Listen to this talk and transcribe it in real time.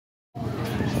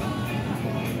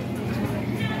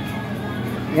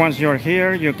Once you're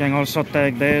here, you can also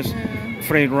take this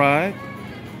free ride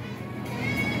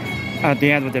at the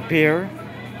end of the pier.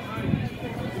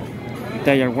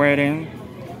 They are waiting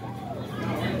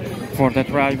for the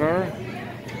driver.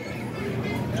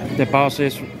 The bus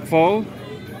is full.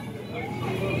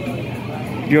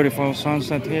 Beautiful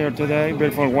sunset here today,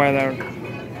 beautiful weather.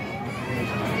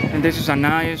 And this is a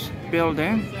nice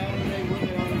building.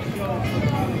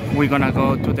 We're gonna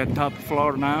go to the top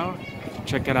floor now.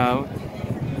 Check it out.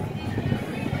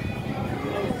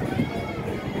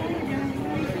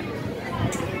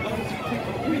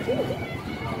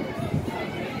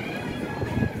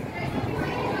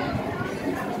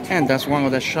 And that's one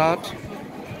of the shops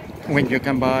where you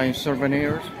can buy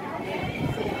souvenirs.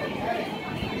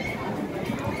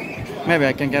 Maybe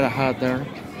I can get a hat there.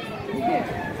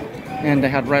 And they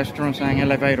have restaurants and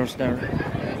elevators there.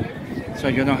 So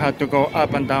you don't have to go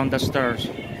up and down the stairs,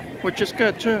 which is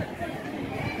good too.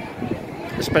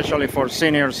 Especially for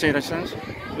senior citizens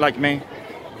like me.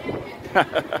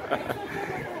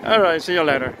 All right, see you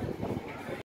later.